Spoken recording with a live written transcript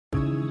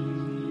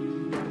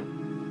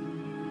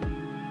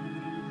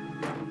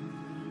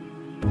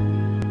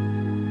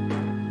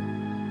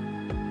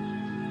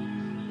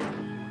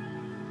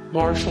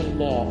Martial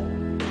law.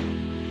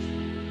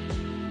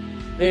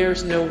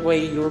 There's no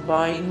way you're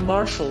buying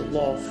martial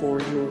law for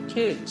your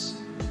kids.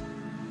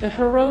 The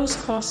hero's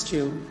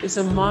costume is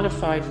a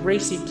modified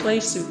racy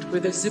playsuit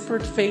with a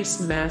zippered face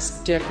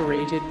mask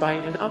decorated by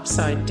an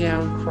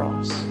upside-down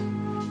cross.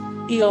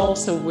 He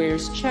also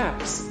wears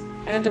chaps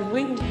and a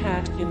winged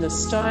hat in the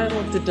style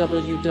of the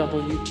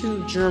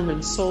WW2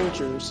 German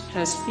soldiers,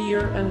 has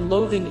fear and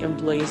loathing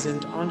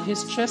emblazoned on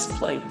his chest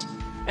plate,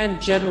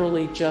 and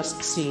generally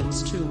just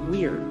seems too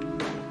weird.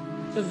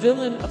 The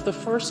villain of the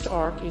first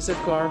arc is a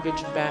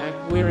garbage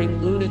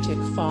bag-wearing lunatic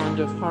fond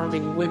of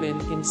harming women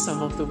in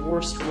some of the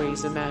worst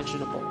ways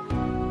imaginable.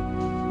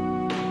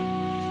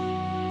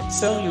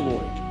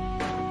 Celluloid.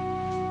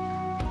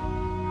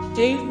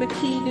 Dave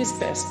McKean is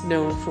best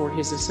known for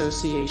his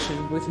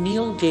association with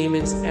Neil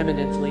Gaiman's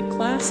eminently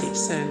classy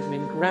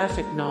Sandman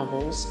graphic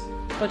novels,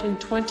 but in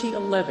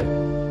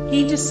 2011,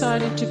 he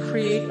decided to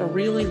create a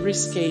really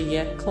risque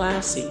yet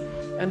classy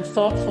and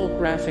thoughtful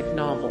graphic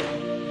novel.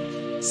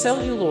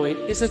 Celluloid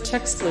is a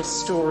textless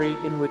story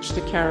in which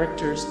the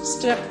characters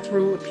step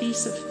through a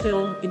piece of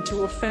film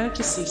into a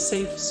fantasy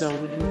safe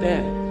zone in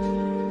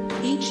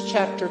bed. Each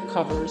chapter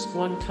covers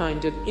one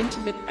kind of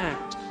intimate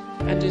act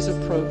and is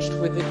approached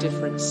with a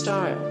different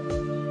style.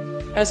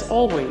 As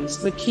always,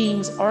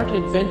 McKean's art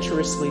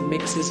adventurously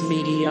mixes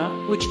media,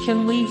 which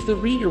can leave the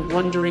reader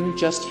wondering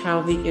just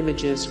how the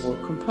images were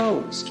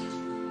composed.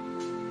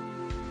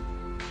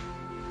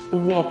 The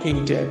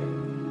Walking Dead.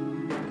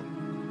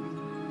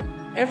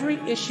 Every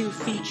issue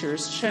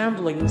features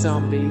shambling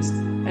zombies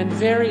and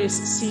various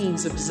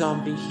scenes of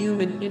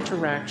zombie-human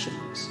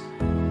interactions.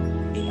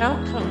 The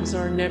outcomes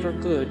are never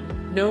good,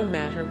 no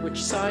matter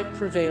which side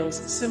prevails,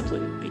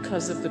 simply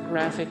because of the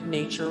graphic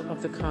nature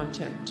of the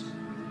content.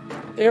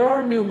 There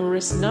are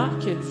numerous not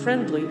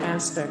kid-friendly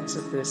aspects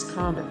of this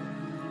comic.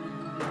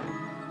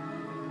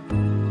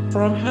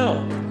 From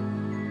Hell.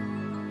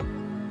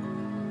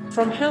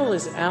 From Hell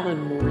is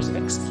Alan Moore's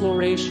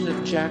exploration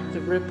of Jack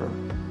the Ripper,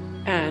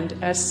 and,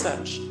 as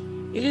such,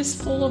 it is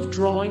full of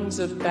drawings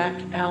of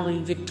back-alley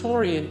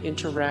Victorian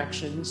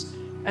interactions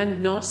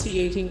and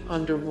nauseating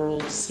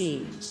underworld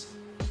scenes.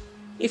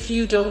 If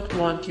you don't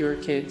want your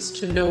kids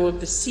to know of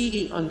the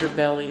seedy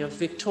underbelly of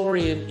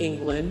Victorian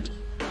England,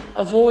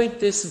 avoid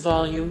this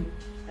volume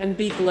and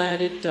be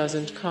glad it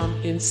doesn't come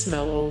in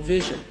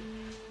smell-o-vision.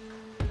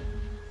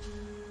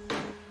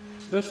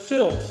 The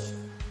Filth.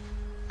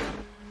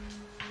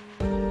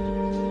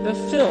 The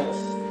Filth.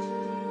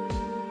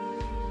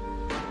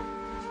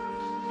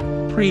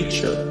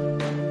 Preacher.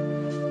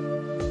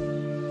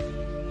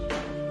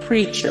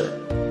 Preacher.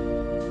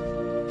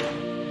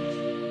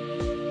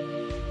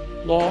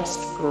 Lost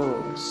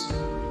Girls.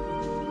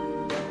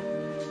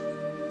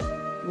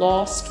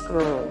 Lost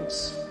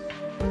Girls.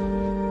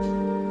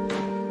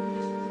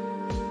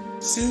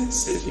 Sin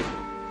City.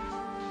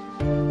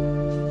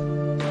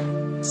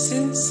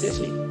 Sin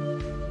City.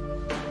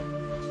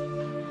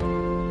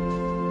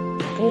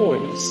 The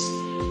Boys.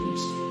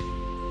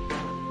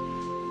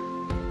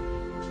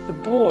 The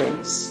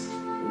Boys.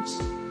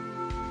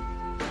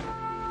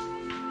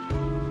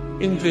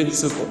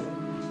 Invincible.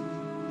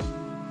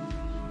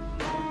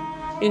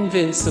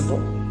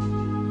 Invincible.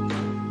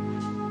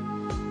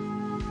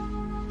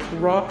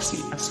 Roxy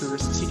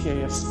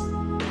 *CKS.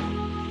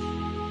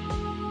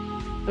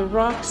 The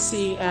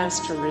Roxy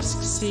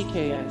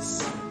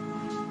 *CKS.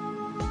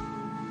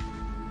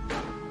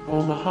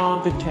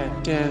 Omaha the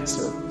Cat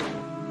Dancer.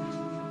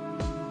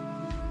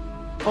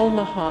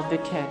 Omaha the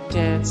Cat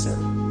Dancer.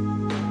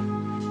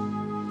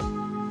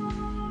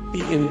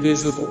 The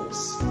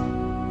Invisibles.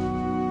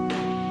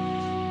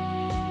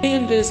 The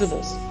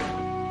Invisibles.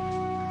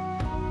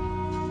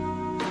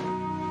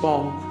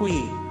 Bomb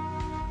Queen.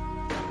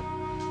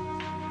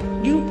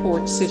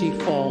 Newport City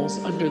falls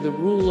under the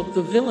rule of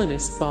the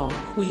villainous Bomb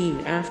Queen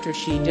after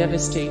she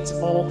devastates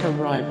all her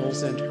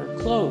rivals and her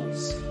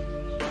clothes.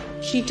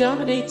 She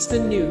dominates the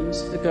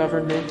news, the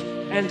government,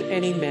 and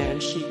any man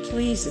she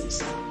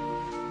pleases.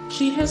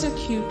 She has a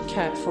cute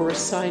cat for a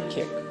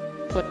sidekick,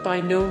 but by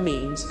no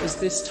means is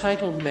this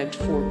title meant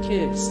for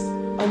kids,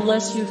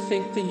 unless you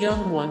think the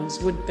young ones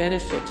would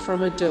benefit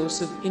from a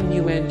dose of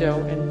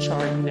innuendo and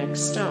charred neck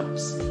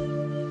stumps.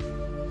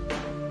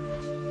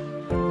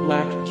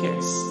 Black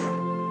Kiss.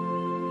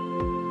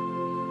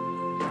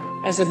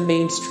 As a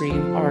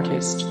mainstream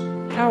artist,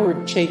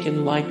 Howard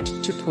Chaykin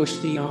liked to push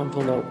the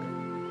envelope.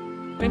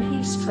 When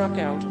he struck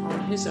out on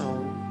his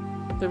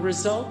own, the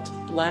result,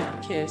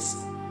 Black Kiss,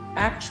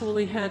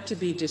 actually had to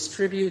be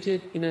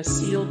distributed in a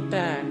sealed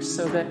bag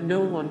so that no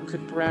one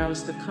could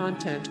browse the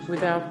content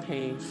without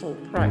paying full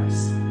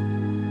price.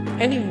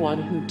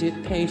 Anyone who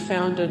did pay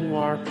found a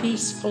noir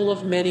piece full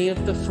of many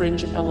of the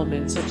fringe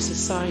elements of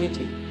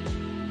society.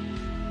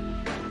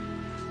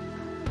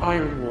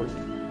 Ironwood.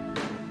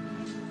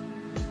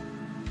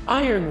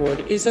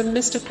 Ironwood is a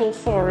mystical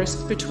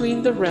forest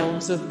between the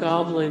realms of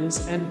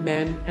goblins and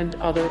men and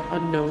other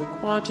unknown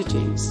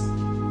quantities.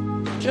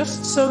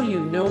 Just so you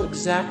know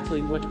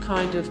exactly what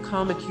kind of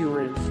comic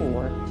you're in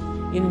for,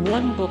 In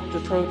one book, the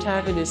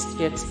protagonist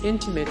gets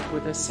intimate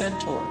with a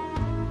centaur,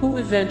 who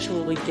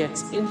eventually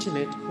gets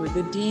intimate with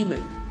a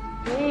demon.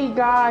 Hey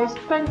guys,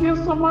 thank you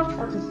so much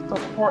for the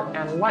support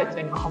and likes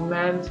and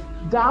comments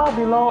down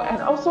below,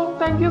 and also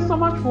thank you so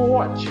much for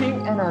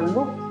watching, and I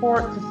look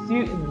forward to see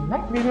you in the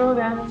next video.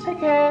 Then take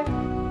care,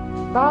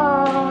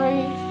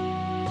 bye.